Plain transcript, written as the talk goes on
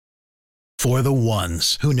For the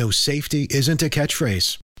ones who know safety isn't a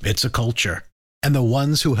catchphrase, it's a culture. And the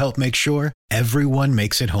ones who help make sure everyone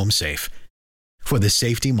makes it home safe. For the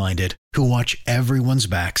safety-minded who watch everyone's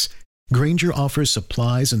backs, Grainger offers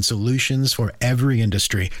supplies and solutions for every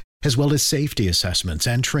industry, as well as safety assessments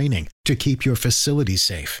and training to keep your facilities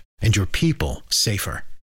safe and your people safer.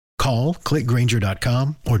 Call, click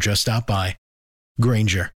Grainger.com, or just stop by.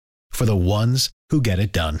 Grainger, for the ones who get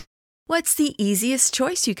it done. What's the easiest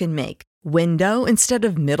choice you can make? Window instead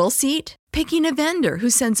of middle seat? Picking a vendor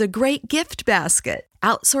who sends a great gift basket?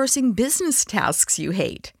 Outsourcing business tasks you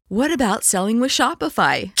hate? What about selling with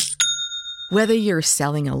Shopify? Whether you're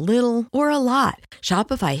selling a little or a lot,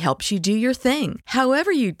 Shopify helps you do your thing,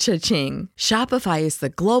 however you cha-ching. Shopify is the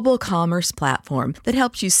global commerce platform that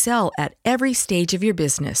helps you sell at every stage of your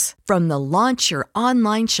business. From the launch your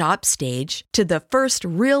online shop stage to the first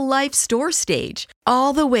real-life store stage,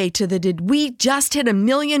 all the way to the did we just hit 1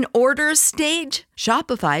 million orders stage.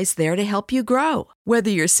 Shopify's there to help you grow.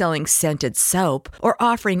 Whether you're selling scented soap or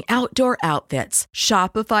offering outdoor outfits,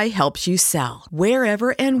 Shopify helps you sell.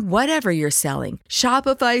 Wherever and whatever you're selling,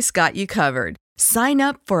 Shopify's got you covered. Sign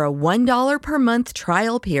up for a $1 per month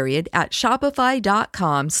trial period at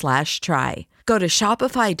shopify.com/try. Go to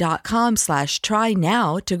shopify.com/try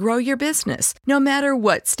now to grow your business, no matter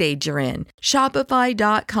what stage you're in.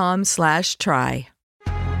 Shopify.com/try.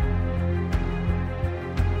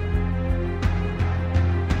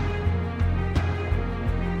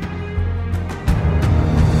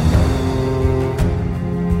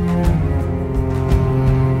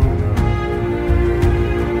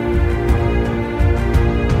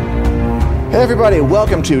 Hey everybody,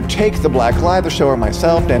 welcome to Take the Black Live, the show where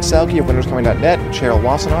myself, Dan Selke of WintersComing.net, and Cheryl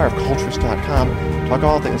Wassenaar of Culturist.com talk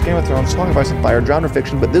all things Game of Thrones, song advice, and fire genre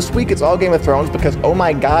fiction. But this week it's all Game of Thrones because, oh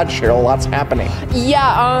my god, Cheryl, lots happening.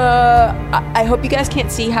 Yeah, I hope you guys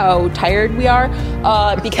can't see how tired we are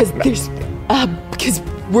because because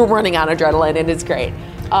we're running on adrenaline and it's great.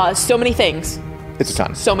 So many things. It's a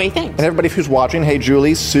ton. So many things. And everybody who's watching, hey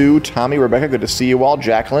Julie, Sue, Tommy, Rebecca, good to see you all,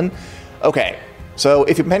 Jacqueline. Okay. So,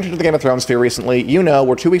 if you've been to the Game of Thrones sphere recently, you know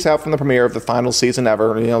we're 2 weeks out from the premiere of the final season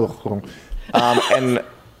ever. And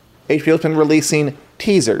HBO's been releasing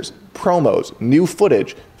teasers, promos, new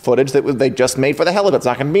footage that they just made for the hell of it. It's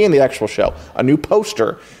not going to be in the actual show. A new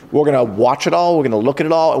poster. We're going to watch it all, we're going to look at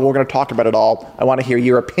it all, and we're going to talk about it all. I want to hear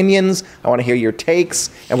your opinions, I want to hear your takes,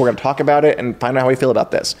 and we're going to talk about it and find out how we feel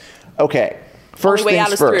about this. Okay, first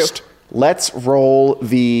things first. Let's roll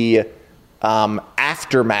the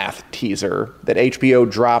Aftermath teaser that HBO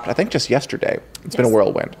dropped, I think just yesterday. It's been a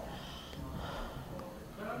whirlwind.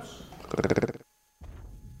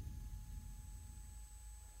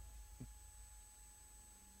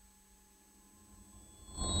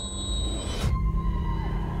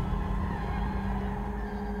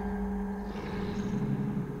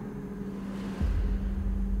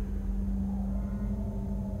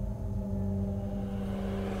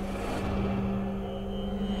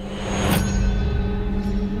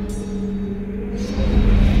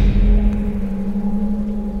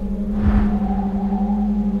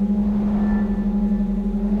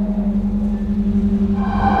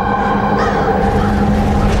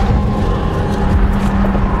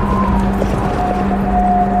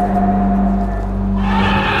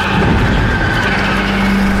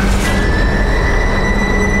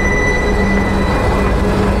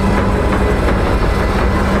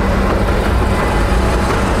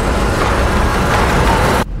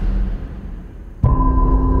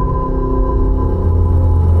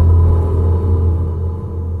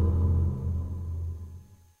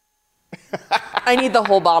 I need the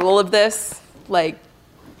whole bottle of this. Like,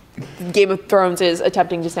 Game of Thrones is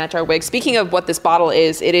attempting to snatch our wig. Speaking of what this bottle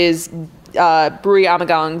is, it is Brewery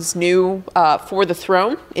Amagong's new For the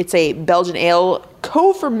Throne. It's a Belgian ale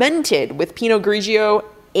co-fermented with Pinot Grigio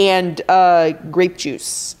and grape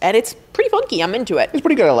juice. And it's pretty funky. I'm into it. It's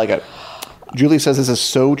pretty good. I like it. Julie says this is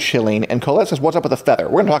so chilling, and Colette says, what's up with the feather?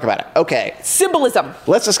 We're going to talk about it. Okay. Symbolism.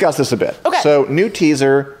 Let's discuss this a bit. Okay. So, new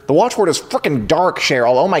teaser. The watchword is freaking dark,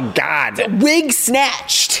 Cheryl. Oh my god. Wig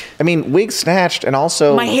snatched. I mean, wig snatched, and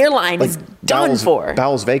also... My hairline is done for.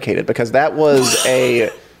 Bowels vacated, because that was a...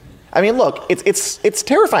 I mean, look, it's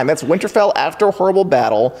terrifying. That's Winterfell after a horrible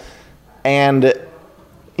battle, and,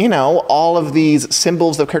 you know, all of these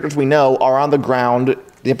symbols of characters we know are on the ground,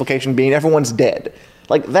 the implication being everyone's dead.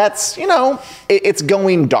 Like, that's, you know, it's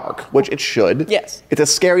going dark, which it should. Yes. It's a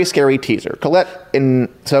scary, scary teaser. Colette,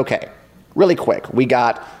 it's okay. Really quick, we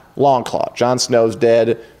got Longclaw. Jon Snow's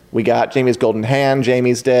dead. We got Jaime's golden hand.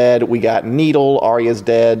 Jaime's dead. We got Needle. Arya's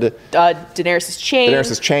dead. Daenerys' chain.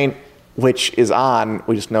 Daenerys' chain. which is on,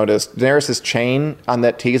 we just noticed, Daenerys' chain on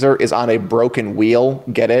that teaser is on a broken wheel.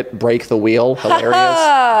 Get it? Break the wheel.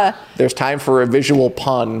 Hilarious. There's time for a visual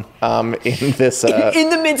pun in this... in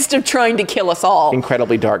the midst of trying to kill us all.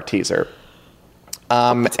 Incredibly dark teaser.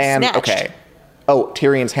 And, Snatched. okay. Oh,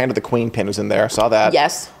 Tyrion's Hand of the Queen pin was in there. Saw that.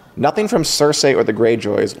 Yes. Nothing from Cersei or the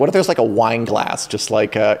Greyjoys. What if there's like a wine glass just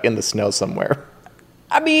like in the snow somewhere?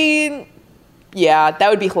 I mean, yeah, that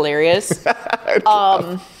would be hilarious.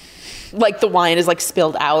 Like the wine is like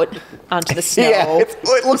spilled out onto the snow. Yeah,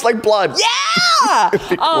 it looks like blood. Yeah. It'd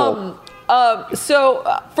be cool. So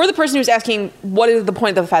for the person who's asking what is the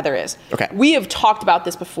point of the feather is, okay, we have talked about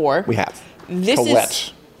this before. We have. This Colette.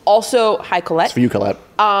 is also, hi Colette. It's for you, Colette.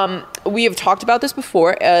 We have talked about this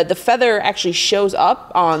before. The feather actually shows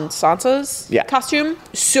up on Sansa's costume.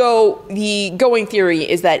 So the going theory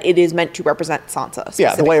is that it is meant to represent Sansa.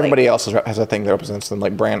 Yeah, the way everybody else has a thing that represents them,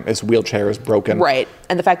 like Bran, his wheelchair is broken. Right,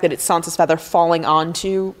 and the fact that it's Sansa's feather falling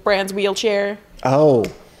onto Bran's wheelchair. Oh,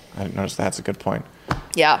 I didn't notice that. That's a good point.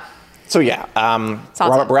 Yeah. So yeah,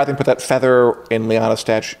 Robert Baratheon put that feather in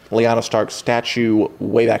Lyanna Stark's statue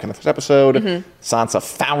way back in the first episode. Mm-hmm. Sansa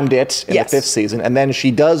found it in the 5th season, and then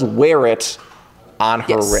she does wear it on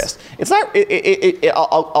her wrist. It's not.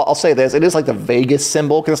 I'll say this: it is like the Vegas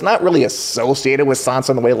symbol because it's not really associated with Sansa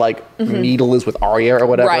in the way like Needle is with Arya or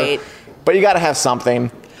whatever. Right. But you got to have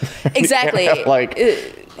something. Exactly.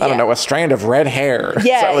 I don't know, a strand of red hair.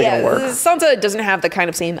 Yeah, really gonna work. Sansa doesn't have the kind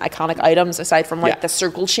of same iconic items aside from like the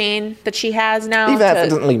circle chain that she has now. Even that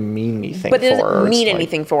doesn't really mean anything for her. But it doesn't mean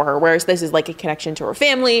anything for her, whereas this is like a connection to her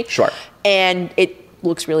family. Sure. And it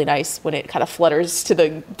looks really nice when it kind of flutters to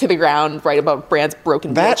the ground right above Bran's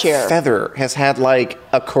broken wheelchair. That feather has had like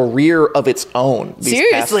a career of its own.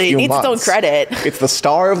 Seriously, it needs its own credit. It's the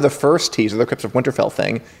star of the first teaser, the Crypt of Winterfell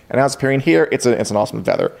thing, and now it's appearing here. It's an awesome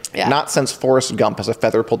feather. Yeah. Not since Forrest Gump has a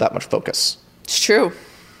feather pulled that much focus. It's true.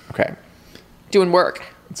 Okay. Doing work.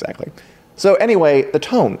 Exactly. So anyway, the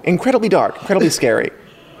tone, incredibly dark, incredibly scary.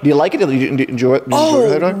 Do you like it? Do you enjoy it?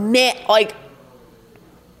 Man, like,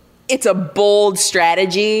 it's a bold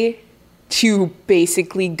strategy to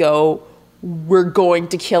basically go, we're going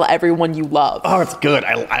to kill everyone you love. Oh, it's good.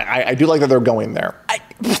 I do like that they're going there.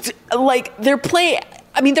 They're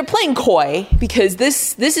playing coy because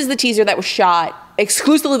this is the teaser that was shot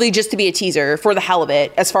exclusively just to be a teaser for the hell of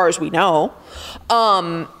it, as far as we know.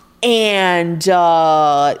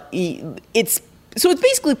 It's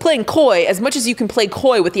basically playing coy as much as you can play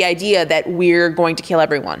coy with the idea that we're going to kill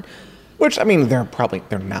everyone. Which, I mean, they're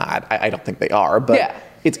not. I don't think they are, but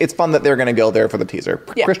it's fun that they're going to go there for the teaser.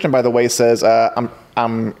 Yeah. Christian, by the way, says,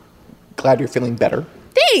 I'm glad you're feeling better.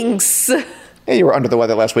 Thanks. Yeah, you were under the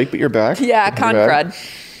weather last week, but you're back. Yeah, con crud.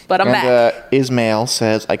 But I'm back. Ismail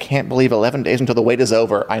says, I can't believe 11 days until the wait is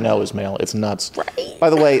over. I know, Ismail. It's nuts. Right.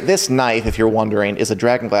 By the way, this knife, if you're wondering, is a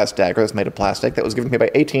dragonglass dagger that's made of plastic that was given to me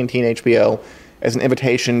by AT&T and HBO as an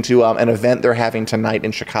invitation to an event they're having tonight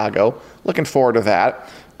in Chicago. Looking forward to that.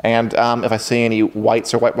 And if I see any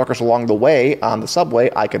whites or White Walkers along the way on the subway,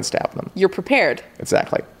 I can stab them. You're prepared.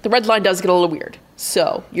 Exactly. The red line does get a little weird,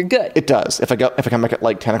 so you're good. It does. If I come back at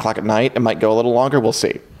like 10 o'clock at night, it might go a little longer. We'll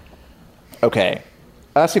see. Okay.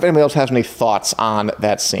 Let's see if anybody else has any thoughts on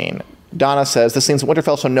that scene. Donna says, this scene's in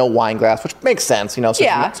Winterfell, so no wine glass, which makes sense. So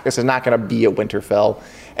this is not going to be a Winterfell.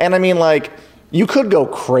 And I mean, like, you could go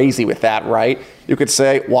crazy with that, right? You could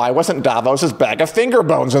say, why wasn't Davos' bag of finger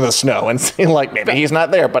bones in the snow? And say, like, maybe he's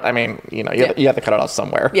not there. But, I mean, you have to cut it off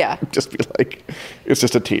somewhere. Yeah. Just be like, it's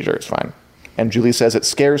just a teaser. It's fine. And Julie says, it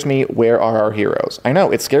scares me. Where are our heroes? I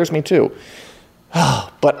know, it scares me too.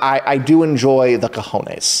 But I do enjoy the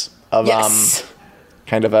cojones of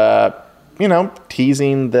kind of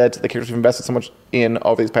teasing that the characters we've invested so much in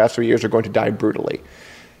over these past 3 years are going to die brutally.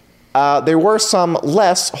 There were some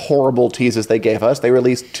less horrible teases they gave us. They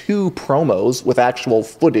released 2 promos with actual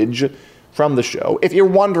footage from the show. If you're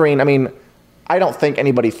wondering, I mean, I don't think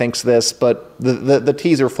anybody thinks this, but the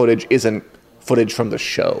teaser footage isn't footage from the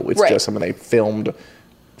show. It's just something they filmed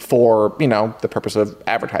for, the purpose of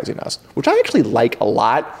advertising us, which I actually like a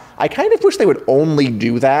lot. I kind of wish they would only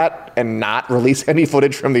do that and not release any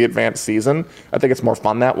footage from the advanced season. I think it's more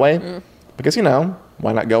fun that way. Because,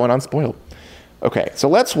 why not go in unspoiled? Okay, so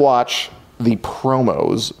let's watch the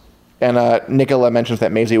promos. And Nicola mentions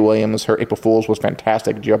that Maisie Williams, her April Fool's was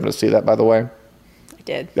fantastic. Did you happen to see that, by the way? I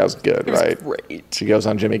did. That was good, right? It was great. She goes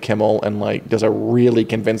on Jimmy Kimmel and does a really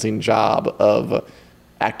convincing job of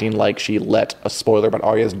acting like she let a spoiler about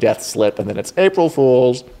Arya's death slip, and then it's April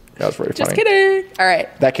Fool's. That was very funny. Just kidding. All right.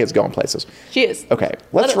 That kid's going places. She is. Okay,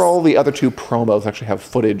 let's roll the other 2 promos that actually have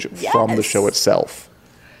footage from the show itself.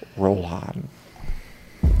 Roll on.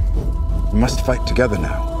 We must fight together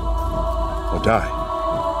now. or die.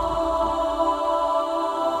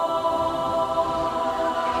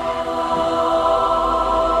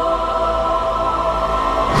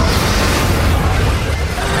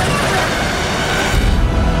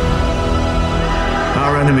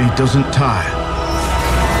 Our enemy doesn't tire,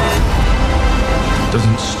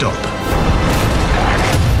 doesn't stop.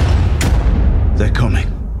 They're coming.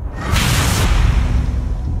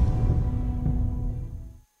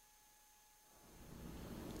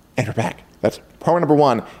 And we're back. That's promo number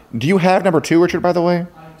 1. Do you have number 2, Richard, by the way?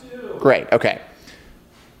 I do. Great, okay.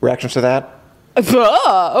 Reactions to that?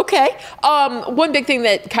 Okay. One big thing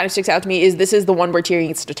that kind of sticks out to me is this is the one where Tyrion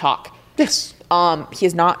gets to talk. Yes. He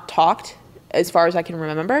has not talked as far as I can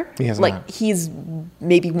remember. He has like not. he's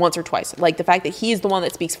maybe once or twice. Like the fact that he is the one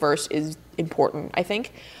that speaks first is important, I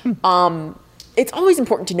think. It's always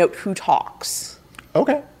important to note who talks.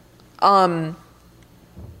 Okay. And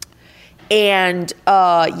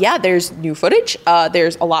yeah, there's new footage.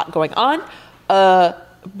 There's a lot going on.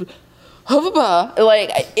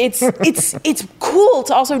 Like it's cool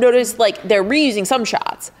to also notice like they're reusing some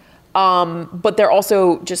shots, but they're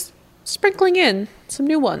also just sprinkling in some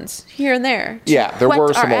new ones here and there. Yeah, there whet were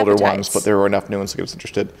our some older ones, appetites. but there were enough new ones to get us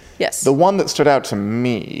interested. Yes. The one that stood out to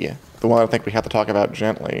me, the one I think we have to talk about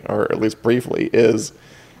gently, or at least briefly, is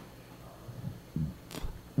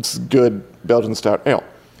it's good Belgian stout ale.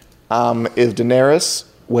 Is Daenerys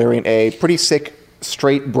wearing a pretty sick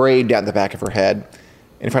straight braid down the back of her head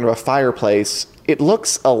in front of a fireplace. It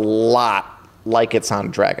looks a lot like it's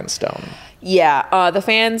on Dragonstone. Yeah, the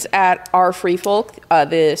fans at Our Free Folk,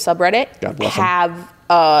 the subreddit, God bless 'em.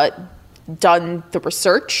 have done the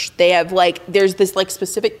research. They have there's this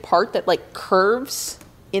specific part that curves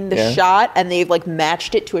in the shot, and they've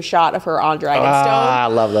matched it to a shot of her on Dragonstone. I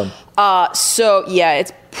love them. So yeah,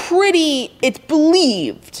 it's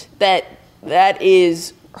believed that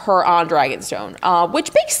is her on Dragonstone,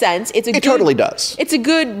 which makes sense. It totally does. It's a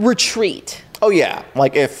good retreat. Oh yeah,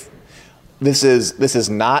 if this is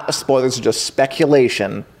not a spoiler, this is just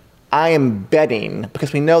speculation. I am betting,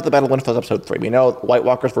 because we know the Battle of Winterfell is episode 3. We know White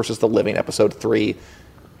Walkers versus the Living, episode 3.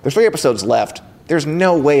 There's 3 episodes left. There's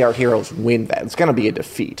no way our heroes win that. It's going to be a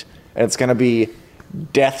defeat. And it's going to be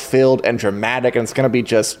death-filled and dramatic, and it's going to be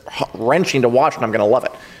just wrenching to watch, and I'm going to love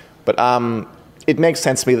it. But it makes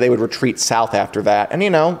sense to me they would retreat south after that. And,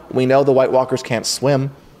 we know the White Walkers can't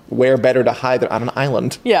swim. Where better to hide than on an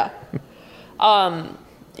island? Yeah.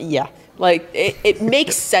 Yeah. It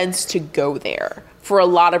makes sense to go there for a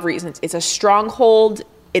lot of reasons. It's a stronghold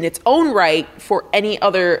in its own right for any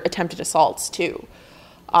other attempted assaults, too.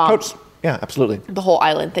 Yeah, absolutely. The whole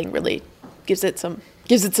island thing really gives it some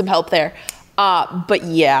help there. But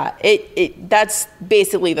yeah, that's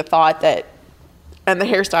basically the thought that, and the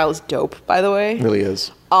hairstyle is dope, by the way. It really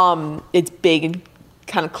is. It's big and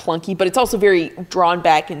kind of clunky, but it's also very drawn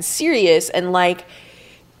back and serious. And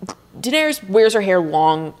Daenerys wears her hair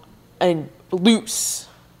long and loose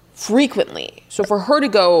frequently. So for her to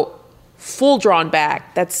go full drawn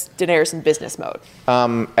back, that's Daenerys in business mode.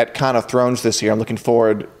 At Con of Thrones this year, I'm looking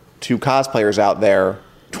forward to cosplayers out there.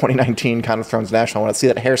 2019 Con of Thrones National. I want to see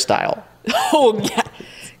that hairstyle. Oh yeah.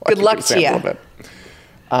 Good luck to you.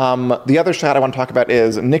 The other shot I want to talk about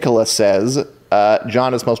is Nicola says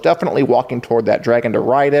Jon is most definitely walking toward that dragon to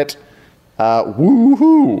ride it.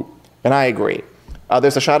 Woohoo! And I agree.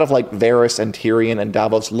 There's a shot of Varys and Tyrion and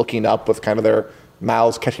Davos looking up with kind of their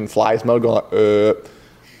mouths catching flies mode, going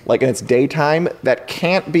and it's daytime. That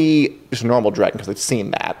can't be just a normal dragon because they've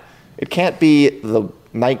seen that. It can't be the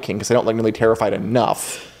Night King because they don't look nearly terrified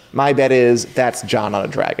enough. My bet is that's Jon on a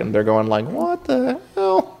dragon. They're going what the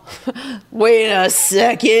hell? Wait a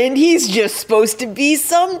second, he's just supposed to be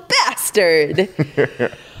some bastard.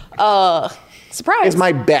 Surprise. Is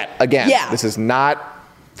my bet. Again, Yeah. This is not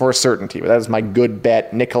for certainty, but that is my good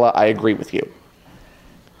bet. Nicola, I agree with you.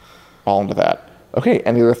 All into that. Okay,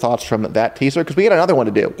 any other thoughts from that teaser? Because we got another one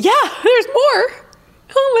to do. Yeah, there's more.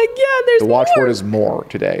 Oh my god, there's The more. watchword is more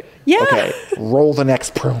today. Yeah. Okay, roll the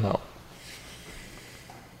next promo.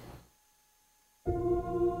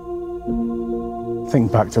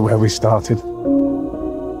 Think back to where we started.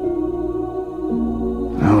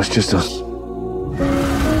 Now it's just us.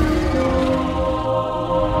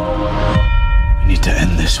 We need to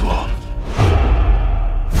end this war.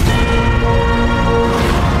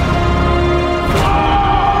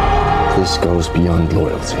 This goes beyond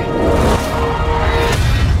loyalty.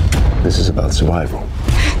 This is about survival.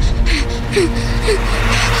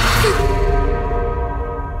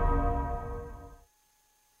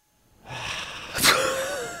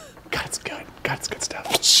 God, it's good. God, it's good stuff.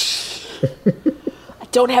 I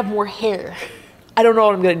don't have more hair. I don't know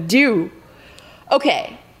what I'm gonna do.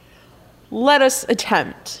 Okay. let us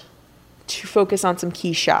attempt to focus on some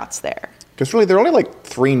key shots there. Because really, there are only like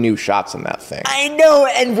 3 new shots in that thing. I know,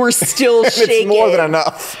 and we're still shaking. It's more than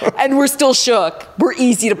enough. And we're still shook. We're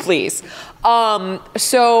easy to please.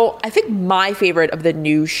 So I think my favorite of the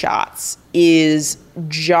new shots is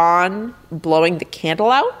John blowing the candle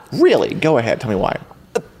out. Really? Go ahead. Tell me why.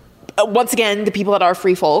 Once again, the people at Our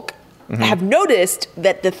Free Folk have noticed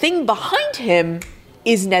that the thing behind him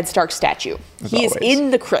is Ned Stark's statue. He is in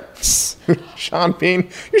the crypts. Sean Bean,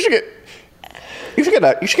 you should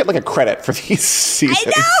get like a credit for these seasons.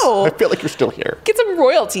 I know. I feel like you're still here. Get some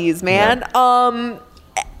royalties, man. Yeah.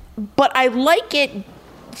 But I like it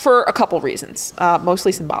for a couple reasons,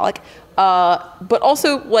 mostly symbolic. But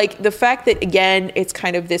also, like, the fact that, again, it's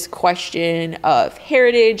kind of this question of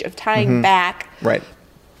heritage, of tying back. Right.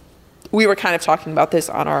 We were kind of talking about this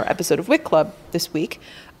on our episode of Wick Club this week.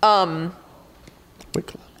 Wick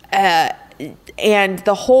Club. And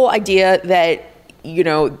the whole idea that, you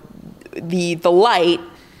know, the light,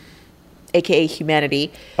 aka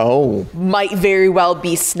humanity, might very well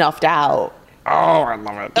be snuffed out. Oh, I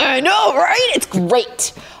love it. I know, right? It's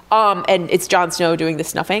great. And it's Jon Snow doing the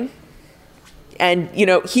snuffing. And, you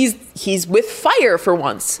know, he's with fire for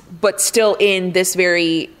once, but still in this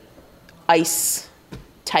very ice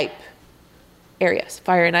type areas.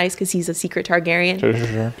 Fire and ice, because he's a secret Targaryen.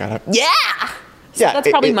 Sure. Got it. Yeah! So that's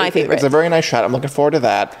probably my favorite. It's a very nice shot. I'm looking forward to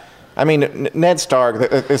that. I mean, Ned Stark,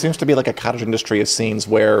 there seems to be like a cottage industry of scenes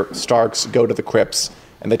where Starks go to the crypts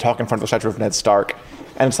and they talk in front of the statue of Ned Stark.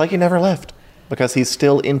 And it's like he never left because he's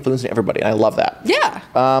still influencing everybody. And I love that.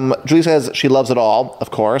 Yeah. Julie says she loves it all, of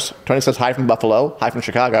course. Tony says hi from Buffalo, hi from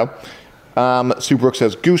Chicago. Sue Brooks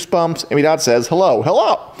says goosebumps. Amy Dodd says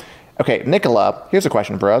hello. Okay, Nicola, here's a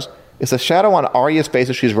question for us. Is the shadow on Arya's face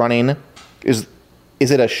as she's running, is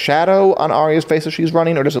it a shadow on Arya's face as she's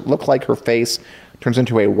running, or does it look like her face turns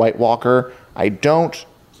into a White Walker? I don't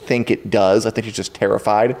think it does. I think she's just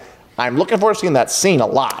terrified. I'm looking forward to seeing that scene a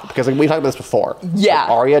lot, because we talked about this before. Yeah. Like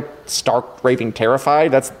Arya Stark raving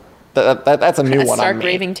terrified, that's a new one on me. Stark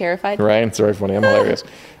raving terrified? Right, it's very funny. I'm hilarious.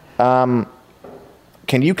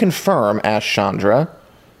 Can you confirm, asked Chandra,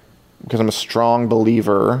 because I'm a strong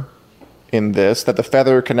believer in this, that the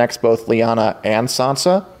feather connects both Lyanna and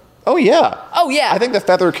Sansa? Oh, yeah. I think the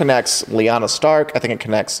feather connects Lyanna Stark. I think it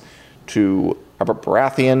connects to Robert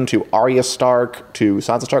Baratheon, to Arya Stark, to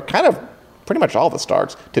Sansa Stark, kind of pretty much all the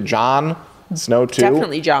Starks, to Jon Snow, too.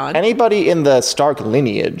 Definitely Jon. Anybody in the Stark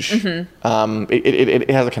lineage, it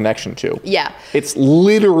has a connection to. Yeah. It's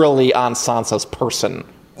literally on Sansa's person.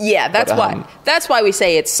 Yeah, that's why. That's why we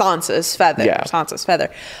say it's Sansa's feather. Yeah. Sansa's feather.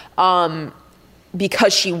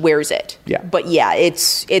 Because she wears it. Yeah. But yeah,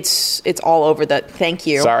 it's all over the. Thank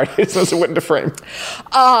you. Sorry, it went into frame.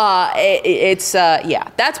 That's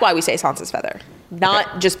why we say Sansa's feather,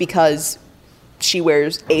 not just because she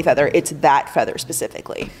wears a feather. It's that feather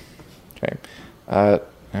specifically. Okay,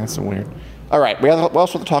 that's so weird. All right, we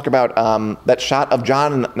also have to talk about that shot of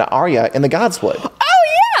Jon and Arya in the Godswood.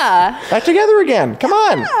 Oh yeah. Back together again. Come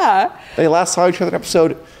on. Yeah. They last saw each other in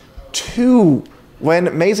episode 2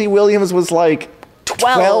 when Maisie Williams was like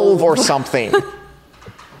 12 or something.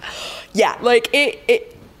 Yeah, like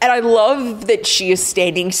it, and I love that she is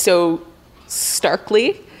standing so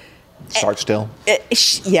starkly. Stark still.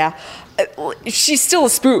 She's still a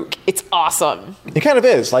spook. It's awesome. It kind of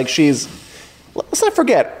is. Like let's not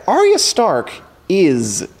forget, Arya Stark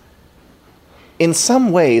is, in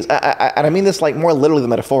some ways, and I mean this like more literally than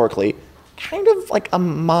metaphorically, kind of like a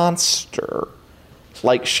monster.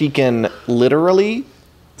 Like she can literally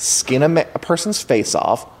skin a person's face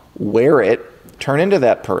off, wear it, turn into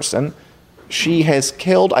that person. She has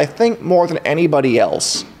killed, I think, more than anybody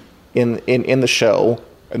else in the show.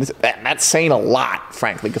 And that's saying a lot,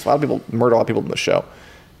 frankly, because a lot of people murder a lot of people in the show.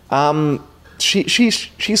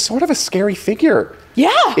 She's sort of a scary figure. Yeah.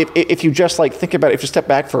 If you just like think about it, if you step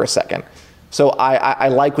back for a second. So I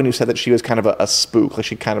like when you said that she was kind of a spook. Like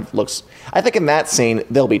she kind of looks. I think in that scene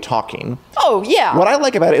they'll be talking. Oh yeah. What I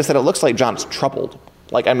like about it is that it looks like Jon's troubled.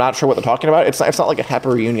 Like I'm not sure what they're talking about. It's not like a happy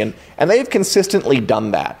reunion, and they've consistently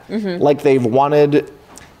done that. Mm-hmm. Like they've wanted,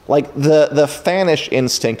 like the fanish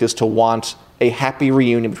instinct is to want a happy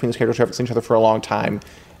reunion between these characters who haven't seen each other for a long time,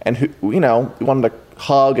 and who wanted to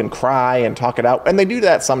hug and cry and talk it out, and they do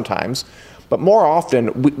that sometimes. But more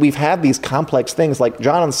often, we've had these complex things, like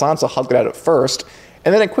Jon and Sansa hugged it out at first,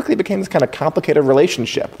 and then it quickly became this kind of complicated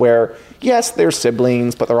relationship where, yes, they're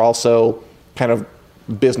siblings, but they're also kind of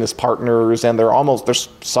business partners, and there's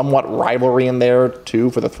somewhat rivalry in there, too,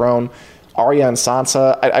 for the throne. Arya and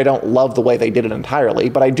Sansa, I don't love the way they did it entirely,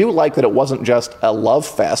 but I do like that it wasn't just a love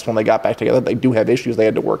fest when they got back together. They do have issues they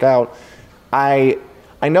had to work out. I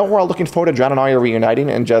I know we're all looking forward to Jon and Arya reuniting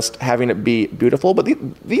and just having it be beautiful, but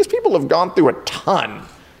these people have gone through a ton.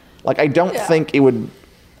 Like, I don't think it would,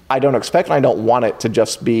 I don't expect and I don't want it to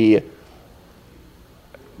just be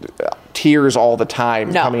tears all the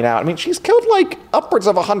time coming out. I mean, she's killed like upwards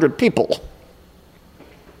of 100 people.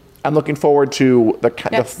 I'm looking forward to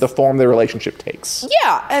the form their relationship takes.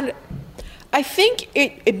 Yeah, and I think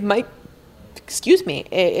it might,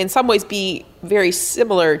 in some ways be very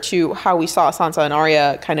similar to how we saw Sansa and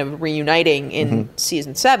Arya kind of reuniting in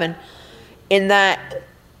season 7, in that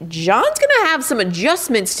Jon's gonna have some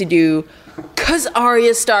adjustments to do because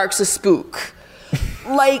Arya Stark's a spook.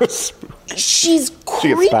 Like, she's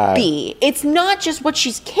creepy. It's not just what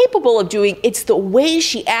she's capable of doing, it's the way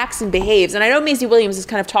she acts and behaves. And I know Maisie Williams has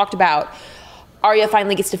kind of talked about Arya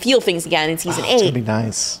finally gets to feel things again in season 8. It's gonna be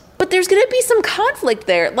nice. But there's gonna be some conflict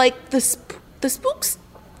there. Like, the spook's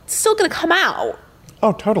still gonna come out.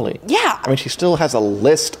 Oh, totally. Yeah. I mean, she still has a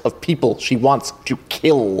list of people she wants to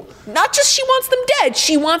kill. Not just she wants them dead,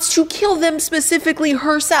 she wants to kill them specifically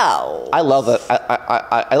herself. I love that.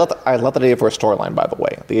 I love the idea for a storyline, by the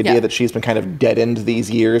way. The idea that she's been kind of deadened these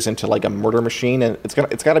years into like a murder machine, and it's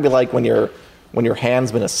got to be like when your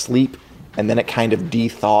hand's been asleep and then it kind of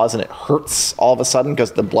de-thaws and it hurts all of a sudden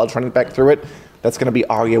because the blood's running back through it. That's going to be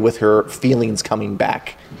Arya with her feelings coming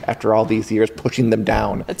back after all these years, pushing them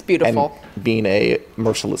down. That's beautiful. And being a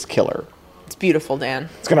merciless killer. It's beautiful, Dan.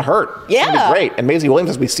 It's going to hurt. Yeah. It's going to be great. And Maisie Williams,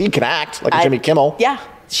 as we see, can act like a Jimmy Kimmel. Yeah.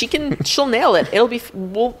 She'll nail it.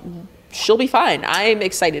 She'll be fine. I'm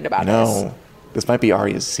excited about this. This might be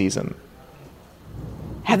Arya's season.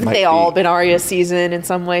 Haven't they all been Arya's season in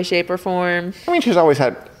some way, shape, or form? I mean, she's always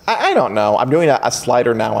had... I don't know. I'm doing a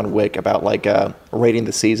slider now on Wick about like rating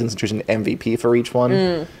the seasons and choosing MVP for each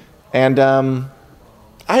one. And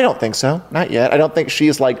I don't think so. Not yet. I don't think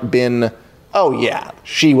she's like been... Oh, yeah.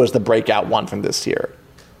 She was the breakout one from this year.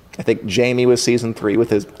 I think Jaime was season 3 with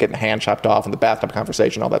his getting hand chopped off and the bathtub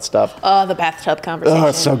conversation, all that stuff. Oh, the bathtub conversation. Oh,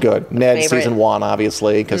 it's so good. Ned, favorite. season 1,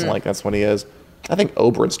 obviously, because like that's what he is. I think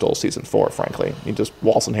Oberyn stole season 4, frankly. He just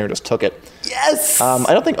waltzed in here and just took it. Yes!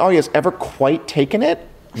 I don't think Arya's ever quite taken it.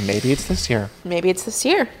 Maybe it's this year.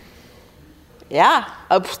 Yeah.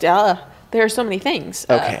 There are so many things.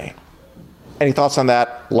 Okay. Any thoughts on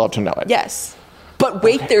that? Love to know it. Yes. But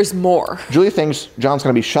wait, there's more. Julie thinks Jon's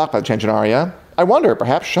going to be shocked by the change in Arya. I wonder,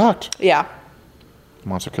 perhaps shocked. Yeah.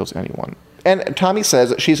 Monster kills anyone. And Tommy says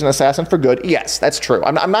that she's an assassin for good. Yes, that's true.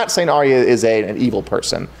 I'm not saying Arya is an evil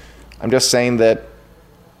person. I'm just saying that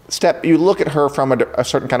you look at her from a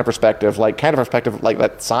certain kind of perspective, like that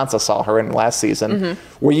Sansa saw her in last season,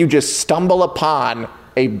 where you just stumble upon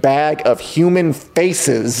a bag of human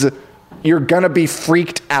faces, you're gonna be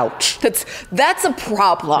freaked out. That's a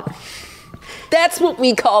problem. That's what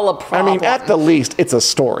we call a problem. I mean, at the least, it's a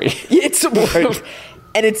story.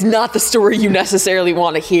 And it's not the story you necessarily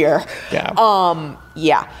want to hear. Yeah.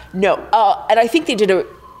 Yeah. No. And I think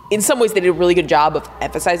in some ways, they did a really good job of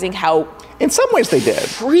emphasizing how... In some ways, they did.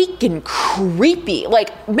 Freaking creepy.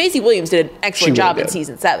 Like, Maisie Williams did an excellent job in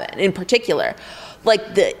season 7, in particular. Like,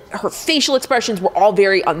 her facial expressions were all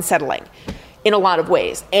very unsettling in a lot of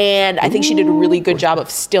ways. And I think she did a really good job of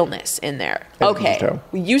stillness in there. Okay.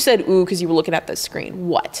 You said, ooh, because you were looking at the screen.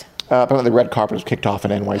 What? Apparently, the red carpet was kicked off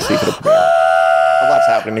in NYC for the premiere. A lot's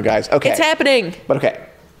happening, you guys. Okay. It's happening. But okay.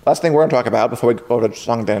 Last thing we're going to talk about before we go to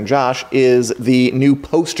Song Dan and Josh is the new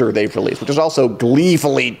poster they've released, which is also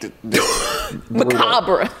gleefully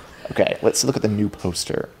macabre. Okay, let's look at the new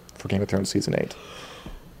poster for Game of Thrones Season 8.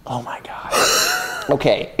 Oh my God.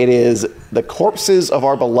 Okay, it is the corpses of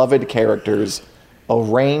our beloved characters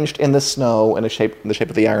arranged in the snow in the shape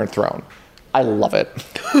of the Iron Throne. I love it.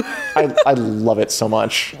 I love it so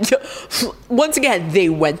much. Once again, they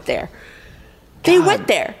went there. They went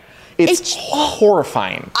there. It's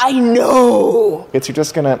horrifying. I know. You're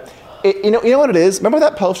just gonna... You know what it is? Remember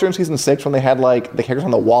that poster in season 6 when they had like the characters on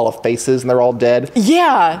the wall of faces and they're all dead?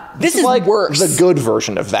 Yeah. This is like worse. The good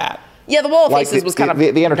version of that. Yeah, the wall of faces was kind of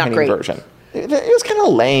the entertaining not great. version. It was kind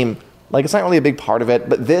of lame. Like, it's not really a big part of it,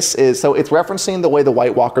 but this is... So it's referencing the way the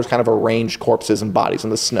White Walkers kind of arrange corpses and bodies in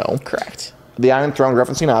the snow. Correct. The Iron Throne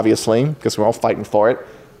referencing, obviously, because we're all fighting for it.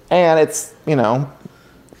 And it's,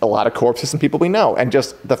 a lot of corpses and people we know. And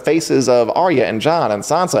just the faces of Arya and Jon and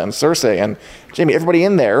Sansa and Cersei and Jaime, everybody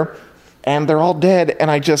in there. And they're all dead. And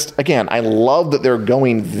I love that they're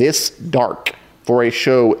going this dark for a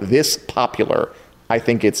show this popular. I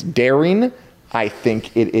think it's daring. I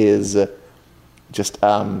think it is just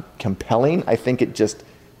compelling. I think it just...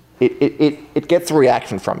 It gets a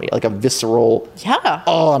reaction from me, like a visceral, yeah.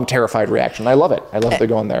 Oh, I'm terrified reaction. I love it. I love they're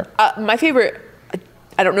going there. My favorite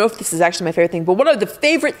I don't know if this is actually my favorite thing, but one of the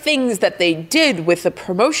favorite things that they did with the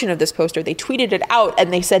promotion of this poster, they tweeted it out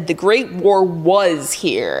and they said the Great War was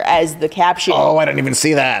here as the caption. Oh, I didn't even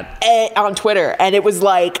see that. On Twitter. And it was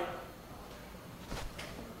like,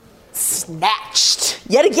 snatched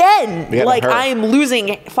yet again. Yeah, Like her. I am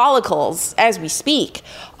losing follicles as we speak.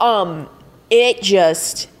 It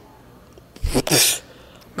just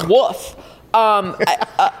woof.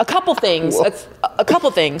 A couple things.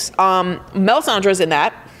 Melisandre's in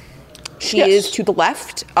that. She Yes. is to the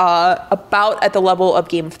left, about at the level of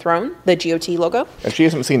Game of Thrones, the GOT logo, And she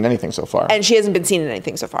hasn't seen anything so far. and she hasn't been seen in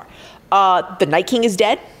anything so far. The Night King is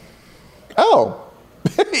dead. Oh.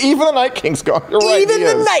 Even the Night King's gone. You're right. Even he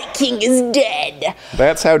the is. Night King is dead.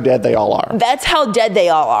 That's how dead they all are. That's how dead they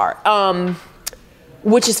all are.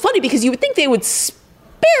 Which is funny because you would think they would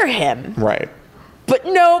spare him. Right. But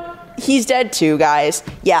nope, he's dead too, guys.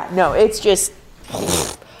 Yeah, no, it's just...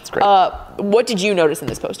 It's great. What did you notice in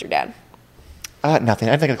this poster, Dad? Nothing.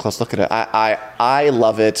 I think a close look at it. I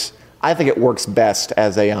love it. I think it works best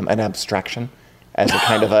as an abstraction, as a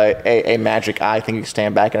kind of a magic eye thing. You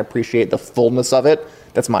stand back and appreciate the fullness of it.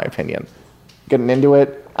 That's my opinion. Getting into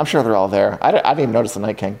it, I'm sure they're all there. I didn't even notice the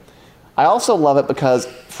Night King. I also love it because,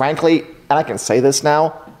 frankly, and I can say this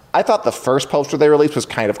now, I thought the first poster they released was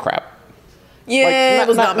kind of crap. Yeah, it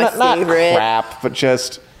was not my favorite. Not crap, but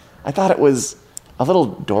just, I thought it was a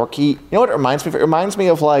little dorky. You know what it reminds me of? It reminds me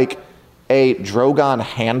of like a Drogon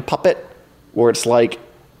hand puppet, where it's like,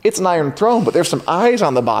 it's an Iron Throne, but there's some eyes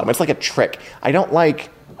on the bottom. It's like a trick. I don't like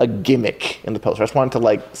a gimmick in the poster. I just wanted to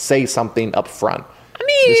like say something up front. I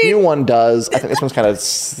mean... This new one does. I think this one's kind of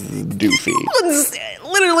doofy. It's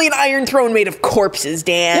literally an Iron Throne made of corpses,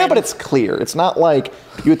 Dan. Yeah, but it's clear. It's not like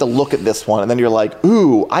you have to look at this one and then you're like,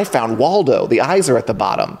 ooh, I found Waldo. The eyes are at the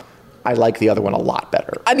bottom. I like the other one a lot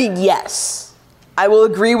better. I mean, yes. I will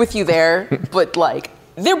agree with you there, but like,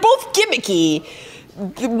 they're both gimmicky.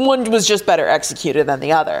 The one was just better executed than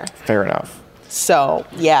the other. Fair enough. So,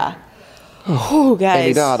 yeah. Oh, guys.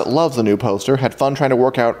 Amy Dodd loves the new poster. Had fun trying to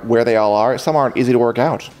work out where they all are. Some aren't easy to work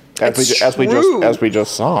out, as we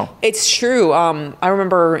just saw. It's true. I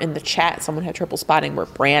remember in the chat someone had trouble spotting where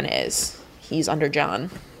Bran is. He's under Jon.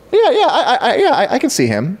 I can see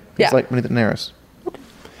him. He's Yeah. like Winnie the Daenerys. Okay.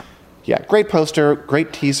 Yeah, great poster,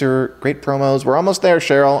 great teaser, great promos. We're almost there,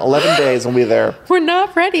 Cheryl. 11 days and we'll be there. We're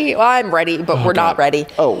not ready. Well, I'm ready, but we're not ready.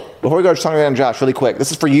 Oh, before we go to Song of Dan and Josh, really quick. This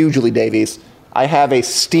is for you, Julie Davies. I have a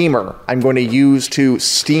steamer I'm going to use to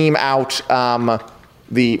steam out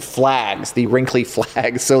the flags, the wrinkly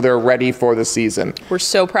flags, so they're ready for the season. We're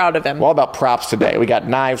so proud of him. We're all about props today. We got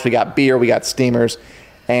knives, we got beer, we got steamers.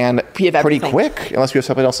 And We have pretty everything. quick, unless you have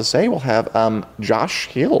something else to say, we'll have Josh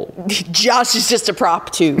Hill. Josh is just a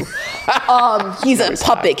prop too. He's a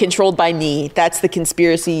puppet controlled by me. That's the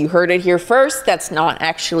conspiracy. You heard it here first. That's not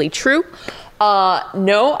actually true.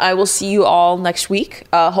 No, I will see you all next week.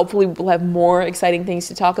 Hopefully we'll have more exciting things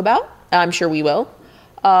to talk about. I'm sure we will.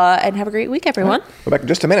 And have a great week, everyone. We're back in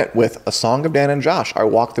just a minute with A Song of Dan and Josh, our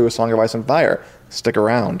walk through A Song of Ice and Fire. Stick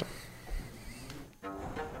around.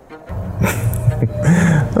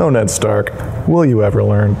 Oh, Ned Stark, will you ever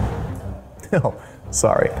learn? Oh,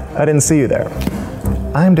 sorry, I didn't see you there.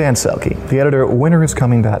 I'm Dan Selke, the editor at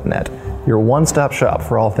winteriscoming.net, your one-stop shop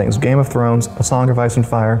for all things Game of Thrones, A Song of Ice and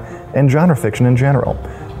Fire, and genre fiction in general.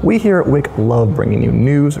 We here at Wick love bringing you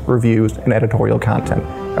news, reviews, and editorial content,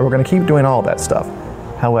 and we're going to keep doing all that stuff.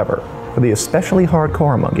 However, for the especially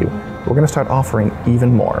hardcore among you, we're going to start offering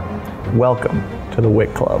even more. Welcome to the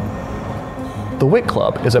Wick Club. The Wick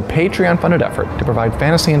Club is a Patreon-funded effort to provide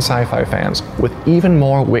fantasy and sci-fi fans with even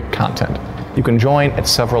more Wick content. You can join at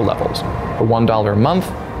several levels. For $1 a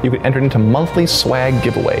month, you can enter into monthly swag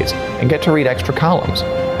giveaways and get to read extra columns.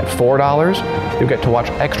 At $4, you'll get to watch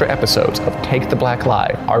extra episodes of Take the Black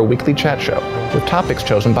Live, our weekly chat show, with topics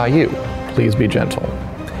chosen by you. Please be gentle.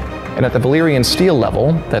 And at the Valyrian Steel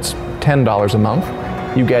level, that's $10 a month,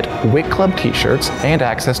 you get Wick Club t-shirts and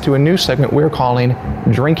access to a new segment we're calling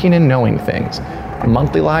Drinking and Knowing Things, a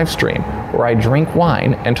monthly live stream where I drink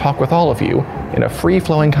wine and talk with all of you in a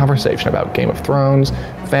free-flowing conversation about Game of Thrones,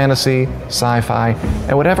 fantasy, sci-fi,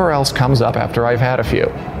 and whatever else comes up after I've had a few.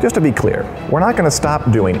 Just to be clear, we're not going to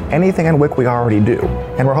stop doing anything on Wick we already do,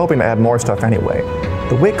 and we're hoping to add more stuff anyway.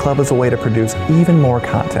 The Wick Club is a way to produce even more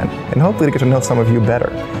content, and hopefully to get to know some of you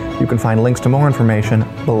better. You can find links to more information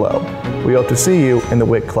below. We hope to see you in the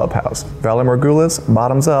Wick Clubhouse. Valar Morghulis,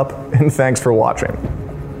 bottoms up, and thanks for watching.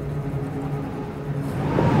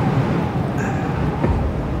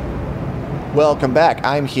 Welcome back.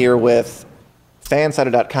 I'm here with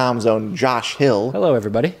Fansided.com's own Josh Hill. Hello,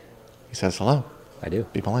 everybody. He says hello. I do.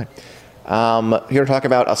 Be polite. Here to talk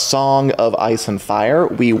about A Song of Ice and Fire.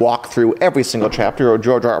 We walk through every single chapter of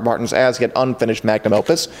George R. R. Martin's as yet unfinished magnum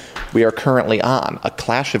opus. We are currently on A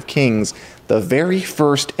Clash of Kings, the very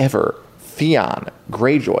first ever Theon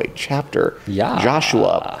Greyjoy chapter. Yeah.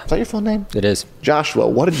 Joshua. Is that your full name? It is. Joshua,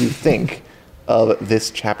 what did you think of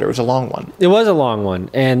this chapter? It was a long one. It was a long one,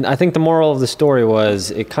 and I think the moral of the story was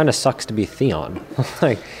it kind of sucks to be Theon.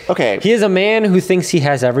 Like, Okay. he is a man who thinks he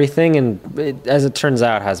has everything, and as it turns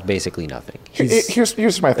out, has basically nothing. He's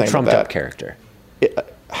Here's my thing a with trumped up that. character.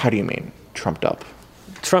 How do you mean, trumped up?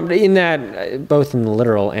 Trump in that both in the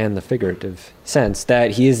literal and the figurative sense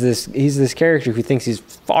that he's this character who thinks he's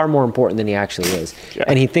far more important than he actually is, Yeah.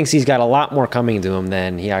 and he thinks he's got a lot more coming to him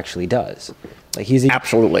than he actually does. Like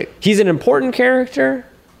Absolutely. he's an important character,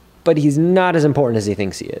 but he's not as important as he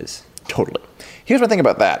thinks he is. Totally. Here's my thing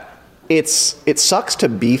about that. It sucks to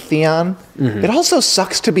be Theon. It also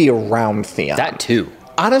sucks to be around Theon. That too.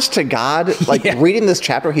 Honest to God, like Yeah. reading this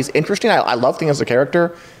chapter, he's interesting. I love Theon as a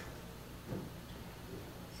character.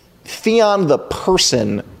 Theon, the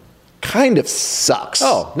person, kind of sucks.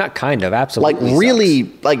 Oh, not kind of, absolutely. Like really,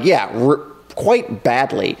 like yeah, quite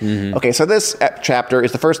badly. Okay, so this chapter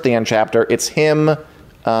is the first Theon chapter. It's him.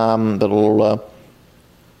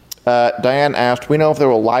 Diane asked, "We know if there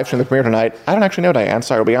will live stream the premiere tonight?" I don't actually know, Diane.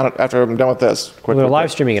 Sorry, we'll be on it after I'm done with this. We're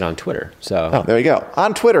live streaming it on Twitter, so Oh, there you go.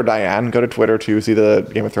 On Twitter, Diane. Go to Twitter to see the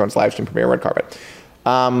Game of Thrones live stream premiere red carpet.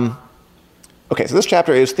 Okay, so this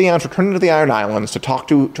chapter is Theon's returning to the Iron Islands to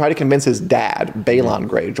try to convince his dad, Balon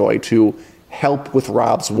Greyjoy, to help with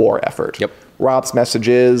Robb's war effort. Yep. Robb's message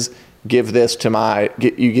is, give this to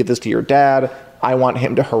your dad. I want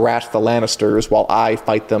him to harass the Lannisters while I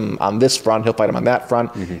fight them on this front. He'll fight them on that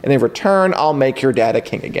front. And in return, I'll make your dad a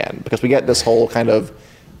king again. Because we get this whole kind of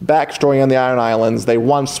backstory on the Iron Islands. They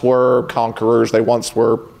once were conquerors. They once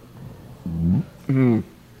were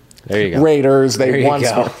there you go. raiders. They There you once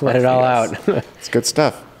go. were. Let it all Yes. out. It's good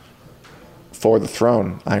stuff. For the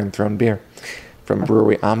Throne, Iron Throne beer from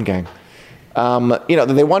Brewery Amgang.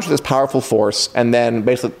 They once were this powerful force, and then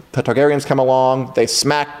basically the Targaryens come along, they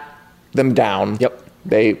smack them down. Yep.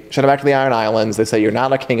 They send them back to the Iron Islands. They say, you're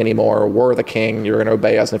not a king anymore. We're the king. You're going to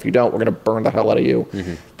obey us, and if you don't, we're going to burn the hell out of you.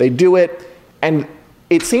 They do it, and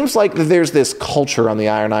it seems like there's this culture on the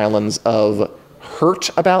Iron Islands of hurt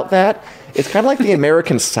about that. It's kind of like the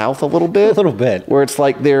American South a little bit. A little bit. Where it's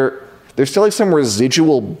like there's still like some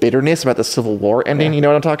residual bitterness about the Civil War ending. Yeah. You know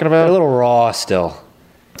what I'm talking about? A little raw still.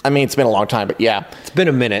 I mean, it's been a long time, but yeah. It's been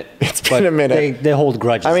a minute. It's been a minute. They hold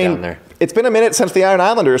grudges down there. It's been a minute since the Iron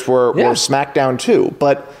Islanders were smacked down too.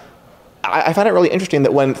 But I find it really interesting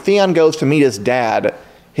that when Theon goes to meet his dad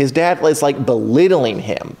is like belittling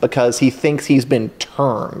him because he thinks he's been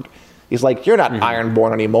turned. He's like, you're not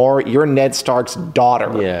Ironborn anymore. You're Ned Stark's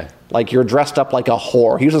daughter. Yeah. Like, you're dressed up like a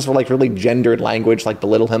whore. He uses like really gendered language, like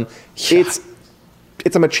belittle him. Yeah.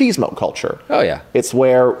 It's a machismo culture. Oh, yeah. It's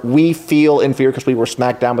where we feel inferior because we were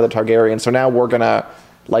smacked down by the Targaryens. So now we're going to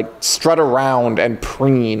like strut around and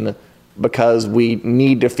preen because we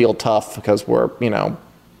need to feel tough because we're,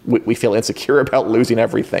 we feel insecure about losing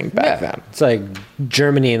everything back then. It's like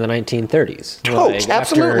Germany in the 1930s. Oh, Like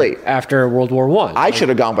absolutely. After World War I. I should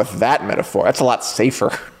have gone with that metaphor. That's a lot safer.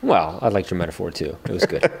 Well, I liked your metaphor too. It was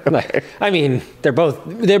good. I mean, they're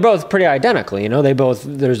both pretty identical.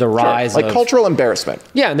 There's a rise Like of cultural embarrassment.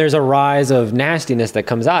 Yeah, and there's a rise of nastiness that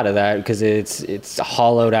comes out of that because it's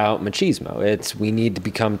hollowed out machismo. We need to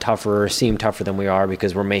become tougher, or seem tougher than we are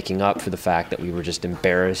because we're making up for the fact that we were just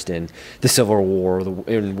embarrassed in the Civil War,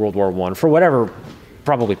 in World War I, for whatever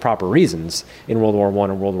probably proper reasons in World War I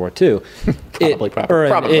and World War II.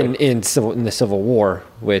 Probably. In the Civil War,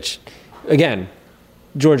 which again,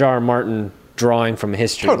 George R. R. Martin drawing from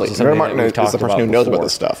history. Totally. This is George R. R. something that Martin we've is the talked person who knows about before.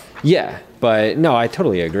 this stuff. Yeah, but no, I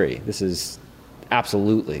totally agree. This is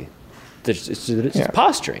absolutely it's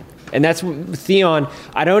posturing, and that's Theon.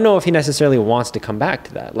 I don't know if he necessarily wants to come back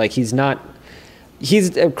to that. Like he's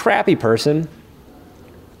a crappy person,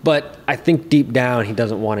 but I think deep down he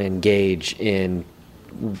doesn't want to engage in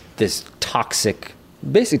this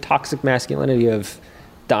basically toxic masculinity of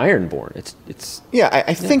the Ironborn. It's Yeah,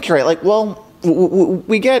 I think you're right. Like, well,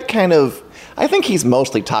 we get kind of. I think he's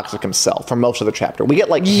mostly toxic himself for most of the chapter. We get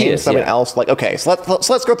like hints of it else. Like, okay, so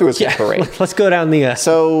let's go through his parade. Let's go down the.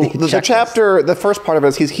 So the chapter, the first part of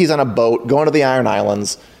it is he's on a boat going to the Iron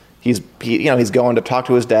Islands. He's going to talk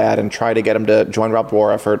to his dad and try to get him to join Robb's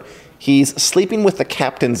war effort. He's sleeping with the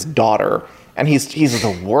captain's daughter, and he's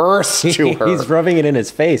the worst to her. He's rubbing it in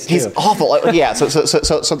his face. He's too. awful. Yeah. So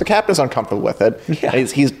the captain's uncomfortable with it. Yeah.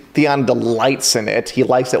 Theon delights in it. He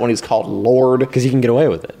likes it when he's called Lord. Because he can get away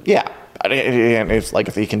with it. Yeah. And it's like,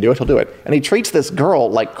 if he can do it, he'll do it. And he treats this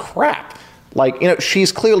girl like crap. Like,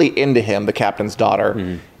 she's clearly into him, the captain's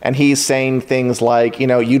daughter. And he's saying things like,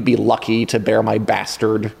 you'd be lucky to bear my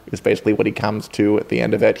bastard, is basically what he comes to at the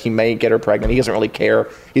end of it. He may get her pregnant. He doesn't really care.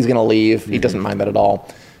 He's going to leave. He doesn't mind that at all.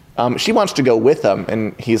 She wants to go with him,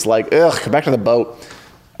 and he's like, ugh, come back to the boat.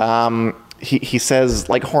 He says,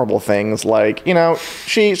 like, horrible things, like,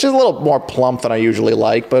 she's a little more plump than I usually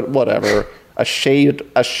like, but whatever. A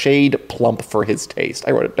shade plump for his taste.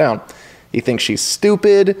 I wrote it down. He thinks she's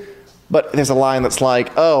stupid, but there's a line that's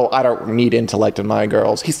like, oh, I don't need intellect in my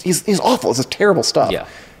girls. He's awful. This is terrible stuff. Yeah.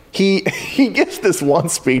 He gives this one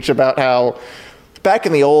speech about how back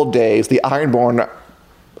in the old days, the Ironborn,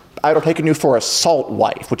 I'd have taken you for a salt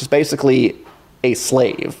wife, which is basically a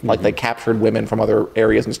slave. Like, they captured women from other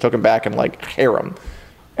areas and just took them back and, like, harem.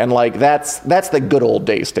 And, like, that's the good old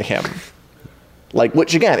days to him. Like,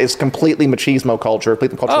 which, again, is completely machismo culture,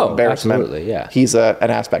 completely cultural embarrassment. Absolutely, yeah. He's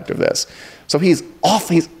an aspect of this. So he's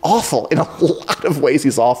awful. He's awful. In a lot of ways,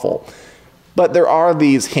 he's awful. But there are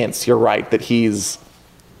these hints, you're right, that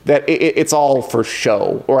it's all for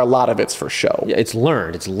show, or a lot of it's for show. Yeah, it's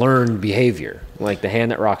learned behavior, like the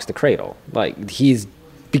hand that rocks the cradle. Like, he's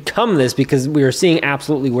become this because we are seeing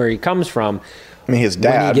absolutely where he comes from. I mean, his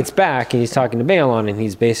dad. When he gets back and he's talking to Balon, and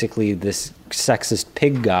he's basically this sexist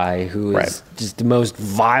pig guy who is just the most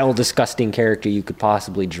vile, disgusting character you could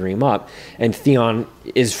possibly dream up. And Theon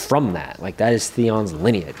is from that. Like, that is Theon's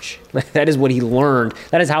lineage. That is what he learned.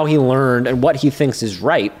 That is how he learned and what he thinks is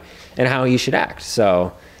right and how he should act.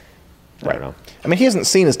 So, I don't know. I mean, he hasn't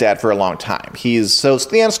seen his dad for a long time. So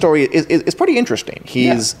Theon's story is pretty interesting.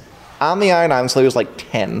 He's on the Iron Islands until he was like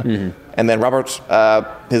 10. And then Robert,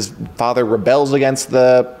 his father, rebels against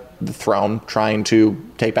the throne, trying to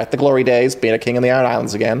take back the glory days, being a king in the Iron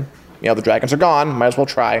Islands again. The dragons are gone, might as well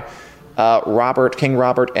try. King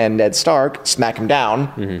Robert and Ned Stark smack him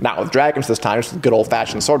down, not with dragons this time, just with good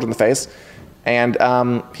old-fashioned swords in the face. And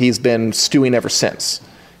he's been stewing ever since.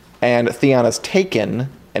 And Theon is taken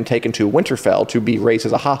to Winterfell to be raised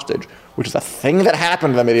as a hostage, which is a thing that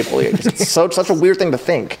happened in the medieval age. It's such a weird thing to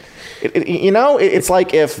think. It's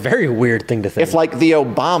like if... Very weird thing to think. If, like, the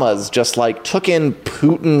Obamas just, like, took in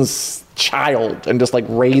Putin's child and just, like,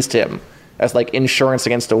 raised him as, like, insurance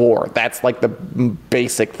against a war. That's, like, the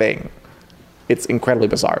basic thing. It's incredibly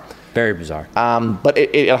bizarre. Very bizarre. But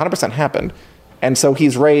it 100% happened. And so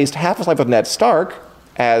he's raised half his life with Ned Stark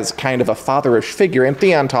as kind of a fatherish figure. And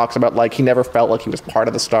Theon talks about, like, he never felt like he was part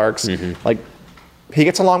of the Starks. Like, he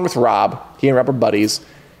gets along with Robb. He and Robb are buddies.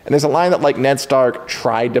 And there's a line that, like, Ned Stark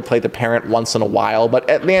tried to play the parent once in a while, but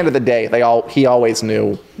at the end of the day, he always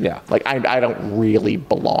knew, like, I don't really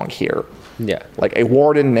belong here. Yeah. Like, a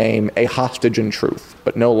ward in name, a hostage in truth,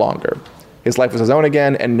 but no longer. His life was his own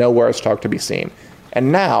again, and nowhere is Stark to be seen.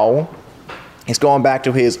 And now, he's going back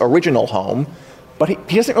to his original home, but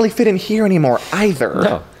he doesn't really fit in here anymore either.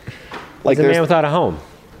 No. Like, he's a man without a home.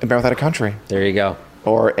 A man without a country. There you go.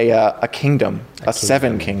 Or a kingdom. A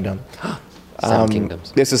seven kingdom. 7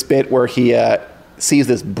 kingdoms. There's this bit where he sees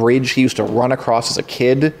this bridge he used to run across as a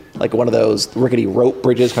kid, like one of those rickety rope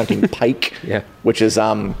bridges hunting pike, which is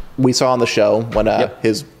we saw on the show when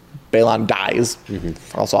his Balon dies.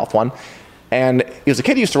 I'll soft one. And he was a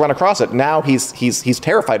kid who used to run across it. Now he's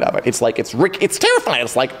terrified of it. It's like it's terrifying.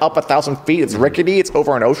 It's like up 1,000 feet. It's rickety. It's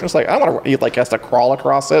over an ocean. It's like I don't want to. He like has to crawl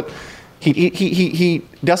across it. He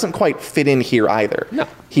doesn't quite fit in here either. No.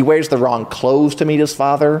 He wears the wrong clothes to meet his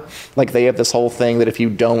father. Like, they have this whole thing that if you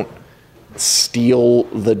don't steal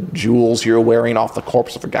the jewels you're wearing off the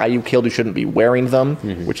corpse of a guy you killed, you shouldn't be wearing them,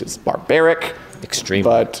 which is barbaric. Extreme.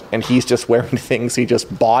 And he's just wearing things he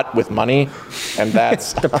just bought with money, and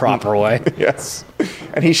that's the proper way. Yes.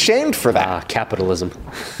 And he's shamed for that. Capitalism.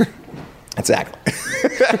 Exactly.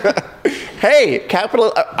 Hey,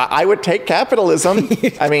 I would take capitalism.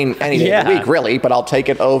 I mean, any day of the week, really, but I'll take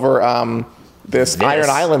it over this Iron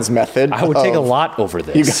Islands method. I would take a lot over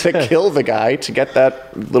this. You got to kill the guy to get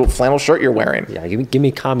that little flannel shirt you're wearing. Yeah, give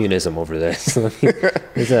me communism over this.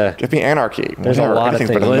 Give me anarchy. There's a lot of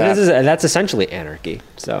things. That's essentially anarchy.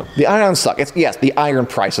 So the Iron Islands suck. Yes, the iron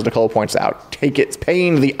price, as Nicole points out.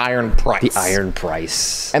 Paying the iron price. The iron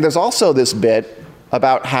price. And there's also this bit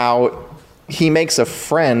about how he makes a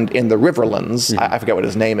friend in the Riverlands. I forget what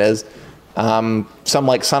his name is. Some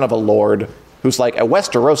like son of a lord who's like a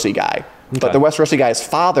Westerosi guy. Okay. But the Westerosi guy's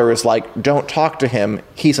father is like, don't talk to him.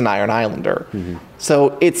 He's an Iron Islander.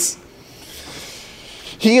 So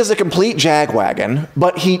he is a complete jagwagon,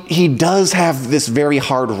 but he does have this very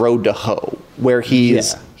hard road to hoe where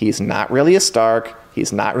he's not really a Stark.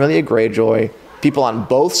 He's not really a Greyjoy. People on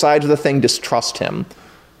both sides of the thing distrust him.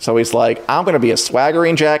 So he's like, I'm going to be a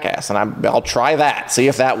swaggering jackass, and I'll try that, see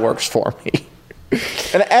if that works for me.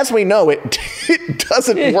 And as we know, it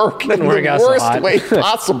doesn't work in the worst way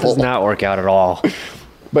possible. Does not work out at all.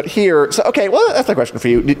 But here, so okay, well, that's the question for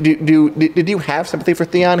you. Did you have sympathy for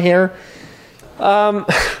Theon here?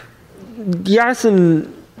 Yes,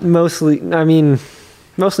 and mostly. I mean,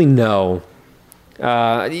 mostly no.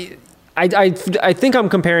 I think I'm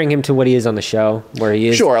comparing him to what he is on the show, where he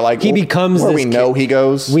is. Sure, like he becomes. Where this we know he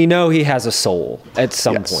goes. We know he has a soul at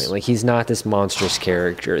some Yes. point. Like he's not this monstrous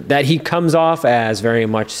character that he comes off as very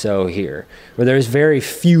much so here, where there's very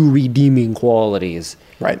few redeeming qualities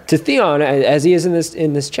Right. to Theon as he is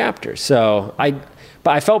in this chapter. So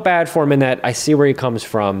but I felt bad for him in that I see where he comes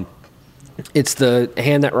from. It's the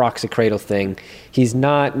hand that rocks the cradle thing. He's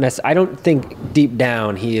not I don't think deep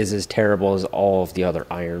down he is as terrible as all of the other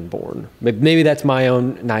Ironborn. Maybe that's my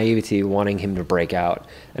own naivety, wanting him to break out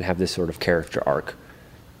and have this sort of character arc.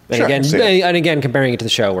 And Sure, I see it. again, comparing it to the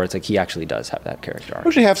show, where it's like he actually does have that character arc. We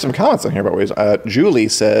actually have some comments on here about ways. Julie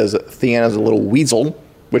says Theon is a little weasel,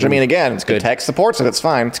 which I mean, again, it's good. The text supports it. It's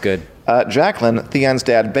fine. It's good. Jacqueline, Theon's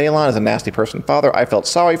dad, Balon, is a nasty person father. I felt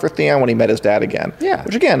sorry for Theon when he met his dad again. Yeah.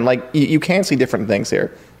 Which, again, like, you can see different things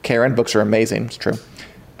here. Karen, books are amazing. It's true.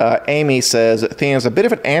 Amy says, Theon's a bit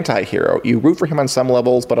of an anti-hero. You root for him on some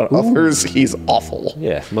levels, but on others, he's awful.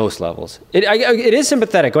 Yeah, most levels. It is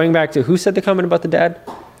sympathetic. Going back to who said the comment about the dad?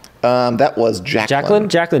 That was Jacqueline.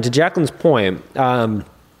 Jacqueline. To Jacqueline's point,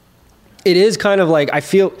 it is kind of like, I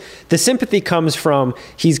feel the sympathy comes from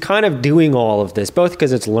he's kind of doing all of this, both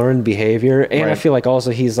because it's learned behavior, and I Right. feel like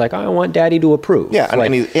also he's like, I want daddy to approve. Yeah,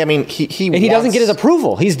 Like, and he doesn't get his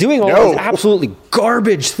approval. He's doing all No. these absolutely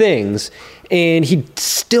garbage things, and he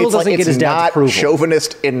still It's doesn't like get his it's dad's not approval.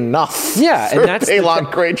 chauvinist enough. Yeah, for and that's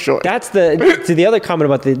Balon Greyjoy. That's to the other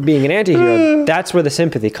comment about being an anti-hero. That's where the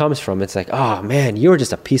sympathy comes from. It's like, oh man, you're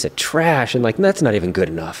just a piece of trash, and like that's not even good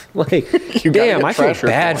enough. Like, You gotta damn, get I feel pressure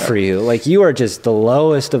bad for it. for you. Like you are just the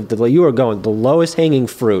lowest of the. You are going the lowest hanging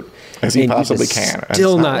fruit, As you and possibly just can. And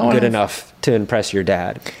Still it's not not good enough. enough to impress your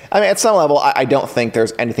dad. I mean, at some level, I don't think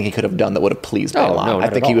there's anything he could have done that would have pleased Oh, Balon. no, I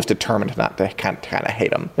not think at he all. was determined not to kind of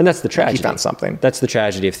hate him. And that's the tragedy. He found something. That's the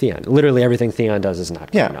tragedy of Theon. Literally everything Theon does is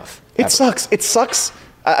not good Yeah. enough. It ever. sucks. It sucks.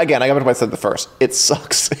 Again, I got what I said the first. It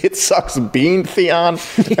sucks. It sucks being Theon,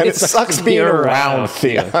 and it sucks being around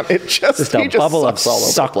Theon. It Just he a bubble of sucks all over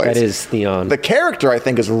the suck place. that is Theon. The character, I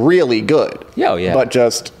think, is really good. Yeah, oh, yeah. But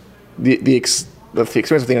just the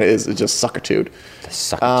experience of Theon is just suckitude.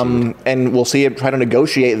 Suckitude. And we'll see him try to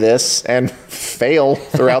negotiate this and fail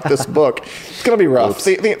throughout this book. It's going to be rough.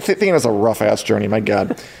 Theon is a rough-ass journey, my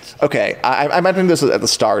God. Okay, I mentioned this at the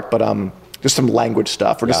start, but just some language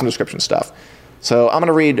stuff or just some description stuff. So I'm going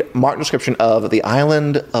to read Martin's description of the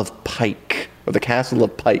island of Pike, or the castle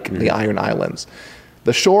of Pike, the Iron Islands.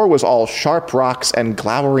 The shore was all sharp rocks and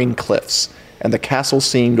glowering cliffs, and the castle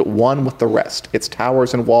seemed one with the rest, its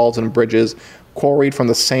towers and walls and bridges quarried from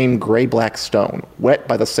the same gray-black stone, wet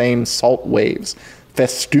by the same salt waves,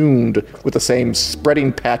 festooned with the same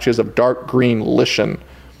spreading patches of dark green lichen,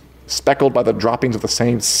 speckled by the droppings of the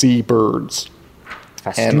same sea birds.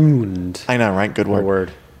 Festooned. I know, right? Good word. word.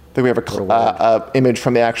 I think we have a image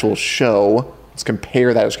from the actual show. Let's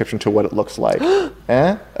compare that description to what it looks like.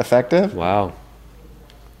 Effective? Wow.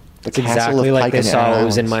 The It's Castle exactly of like Pike they and the saw Iron what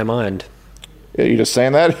was in Islands. my mind. Are you just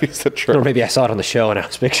saying that? Is that true? Or maybe I saw it on the show and I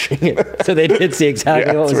was picturing it. So they did see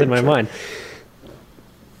exactly Yeah, what was that's in my true. mind.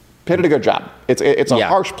 They did a good job. It's a Yeah. Mm-hmm.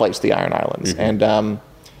 harsh place, the Iron Islands, and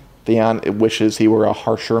Theon wishes he were a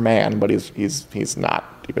harsher man, but he's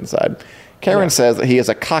not deep inside. Karen says that he is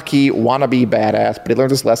a cocky wannabe badass, but he learns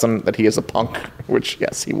his lesson that he is a punk, which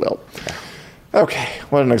yes, he will. Okay,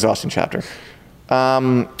 what an exhausting chapter.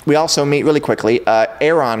 We also meet really quickly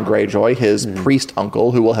Aaron Greyjoy, his priest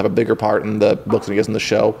uncle, who will have a bigger part in the books than he is in the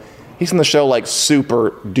show. He's in the show like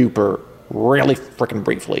super duper, really freaking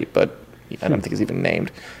briefly, but I don't think he's even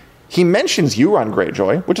named. He mentions Euron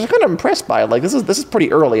Greyjoy, which is kind of impressed by. Like this is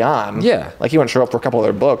pretty early on. Yeah. Like he won't show up for a couple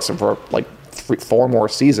other books and for like 4 more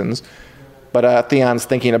seasons. But Theon's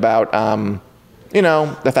thinking about,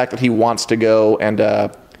 the fact that he wants to go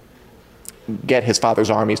and get his father's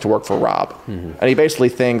armies to work for Robb. Mm-hmm. And he basically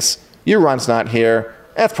thinks, Euron's not here.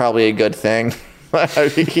 That's probably a good thing.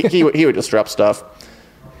 he would disrupt stuff.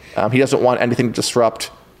 He doesn't want anything to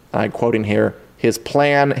disrupt, I'm quoting here, his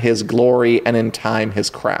plan, his glory, and in time, his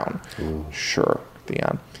crown. Ooh. Sure,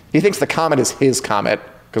 Theon. He thinks the comet is his comet,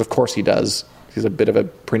 because of course he does. He's a bit of a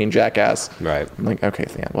preening jackass. Right. I'm like, okay,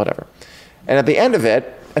 Theon, whatever. And at the end of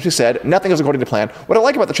it, as you said, nothing goes according to plan. What I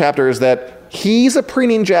like about the chapter is that he's a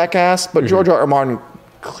preening jackass, but George R. R. Martin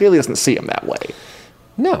clearly doesn't see him that way.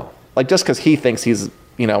 No. Like, just because he thinks he's,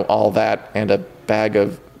 all that and a bag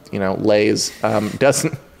of, Lay's,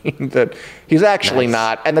 doesn't mean that he's actually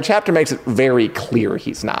not. And the chapter makes it very clear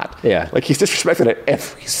he's not. Yeah. Like, he's disrespected at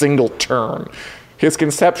every single turn. His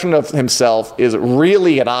conception of himself is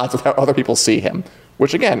really at odds with how other people see him,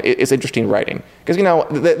 which, again, is interesting writing. Because,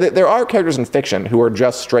 there are characters in fiction who are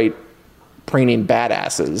just straight preening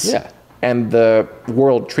badasses. Yeah. And the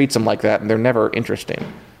world treats them like that, and they're never interesting.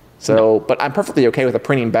 So, but I'm perfectly okay with a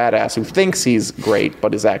preening badass who thinks he's great,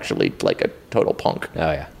 but is actually like a total punk.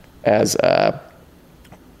 Oh, yeah. As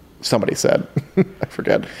somebody said. I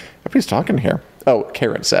forget. Everybody's talking here. Oh,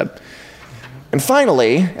 Karen said. And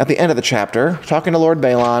finally, at the end of the chapter, talking to Lord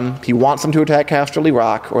Balon, he wants him to attack Casterly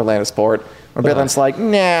Rock or Lannisport. Or Balon's like,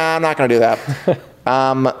 nah, I'm not going to do that.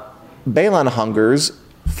 Balon hungers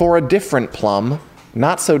for a different plum,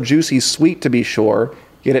 not so juicy sweet to be sure,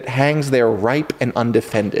 yet it hangs there ripe and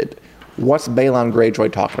undefended. What's Balon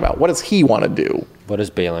Greyjoy talking about? What does he want to do? What does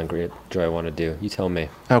Balon Greyjoy want to do? You tell me.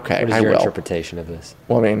 Okay, What is I your will. interpretation of this?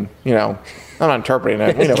 Well, I mean, I'm not interpreting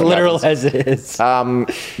it. We know As what literal happens. as it is.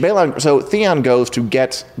 Balon, so Theon goes to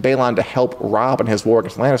get Balon to help Robb in his war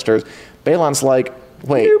against the Lannisters. Balon's like,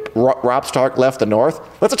 wait, Robb Stark left the North?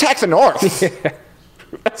 Let's attack the North!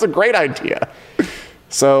 That's a great idea.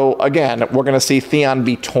 So, again, we're going to see Theon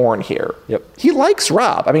be torn here. Yep. He likes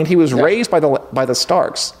Robb. I mean, he was raised by the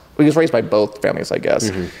Starks. Well, he was raised by both families, I guess.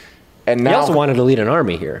 And He now also wanted to lead an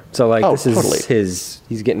army here. So, this is totally.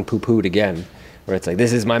 he's getting poo-pooed again. Where it's like,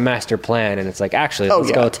 this is my master plan. And it's like, actually, let's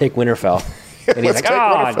yeah. go take Winterfell. And he's Let's like,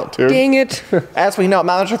 take Winterfell, dude." dang it. As we know, I'm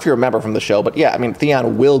not sure if you remember from the show, but yeah, I mean,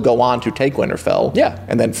 Theon will go on to take Winterfell. Yeah.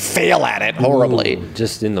 And then fail at it horribly. Ooh,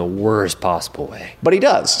 just in the worst possible way. But he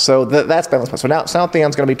does. So that's Balon's plan. So now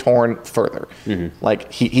Theon's going to be torn further.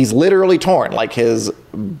 Like, he's literally torn. Like, his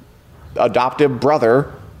adoptive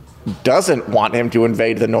brother doesn't want him to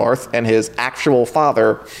invade the North, and his actual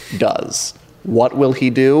father does. What will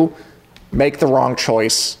he do? Make the wrong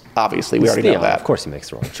choice. Obviously, we already know Theon, that. Of course he makes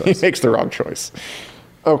the wrong He choice. makes the wrong choice.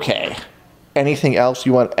 Okay. Anything else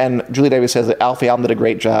you want? And Julie Davis says that Alfie Allen did a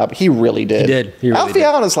great job. He really did. He did. He really Alfie did.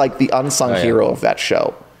 Allen is like the unsung hero of that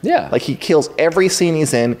show. Yeah. Like, he kills every scene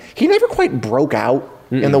he's in. He never quite broke out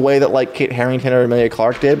in the way that, like, Kit Harington or Emilia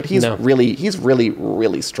Clarke did. But he's No. really,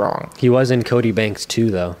 really strong. He was in Cody Banks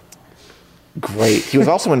too, though. Great. He was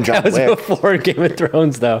also in John That was Wick. before Game of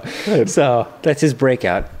Thrones, though. So that's his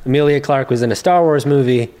breakout. Emilia Clarke was in a Star Wars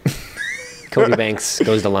movie. Cody Banks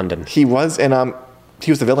goes to London. He was in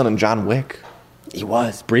he was the villain in John Wick. He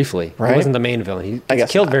was briefly. Right? He wasn't the main villain. He I gets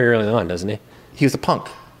guess killed not. very early on, doesn't he? He was a punk.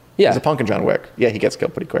 Yeah. He's a punk in John Wick. Yeah, he gets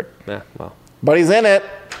killed pretty quick. Yeah. Well. But he's in it.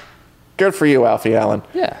 Good for you, Alfie Allen.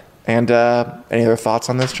 Yeah. And any other thoughts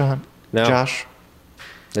on this, John? No. Josh?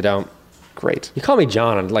 I don't. Great. You call me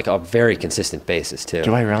John on like a very consistent basis too.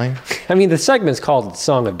 Do I really? I mean, the segment's called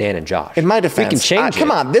 "Song of Dan and Josh." In my we defense, can change it. come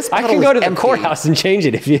on, this I bottle can go is to the empty. courthouse and change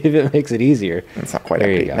it if it makes it easier. It's not quite There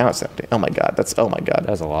empty. you go. Now it's empty. Oh my god. Oh my god.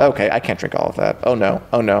 That's a lot. Okay, I can't drink all of that. Oh no.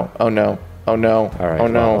 Oh no. Oh no. Oh no. All right. Oh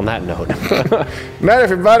no. Well, on that note, Night,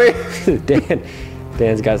 everybody.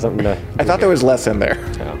 Dan's got something to. I thought there was less in there.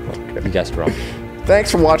 Oh, well, you guessed wrong.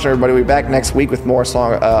 Thanks for watching, everybody. We'll be back next week with more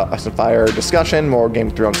Song of Fire discussion, more Game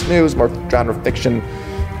of Thrones news, more genre fiction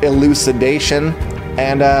elucidation,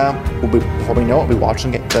 and before we know it, we'll be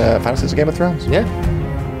watching the final season of Game of Thrones. Yeah.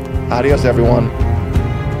 Adios, everyone.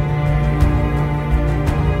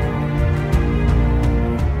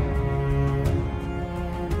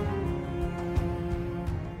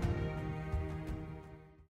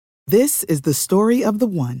 This is the story of the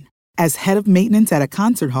one. As head of maintenance at a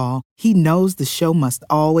concert hall, he knows the show must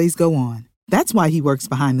always go on. That's why he works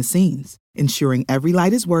behind the scenes, ensuring every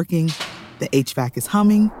light is working, the HVAC is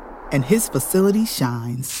humming, and his facility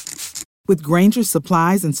shines. With Granger's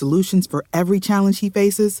supplies and solutions for every challenge he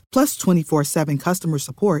faces, plus 24/7 customer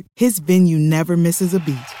support, his venue never misses a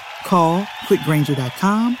beat. Call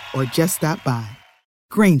quickgranger.com or just stop by.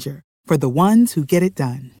 Granger, for the ones who get it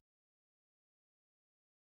done.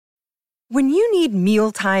 When you need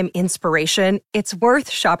mealtime inspiration, it's worth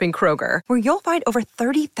shopping Kroger, where you'll find over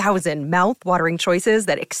 30,000 mouth-watering choices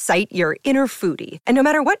that excite your inner foodie. And no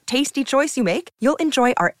matter what tasty choice you make, you'll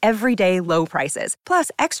enjoy our everyday low prices, plus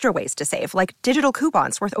extra ways to save, like digital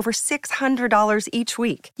coupons worth over $600 each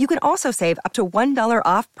week. You can also save up to $1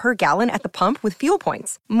 off per gallon at the pump with fuel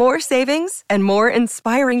points. More savings and more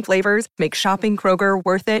inspiring flavors make shopping Kroger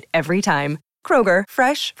worth it every time. Kroger,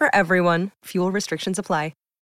 fresh for everyone. Fuel restrictions apply.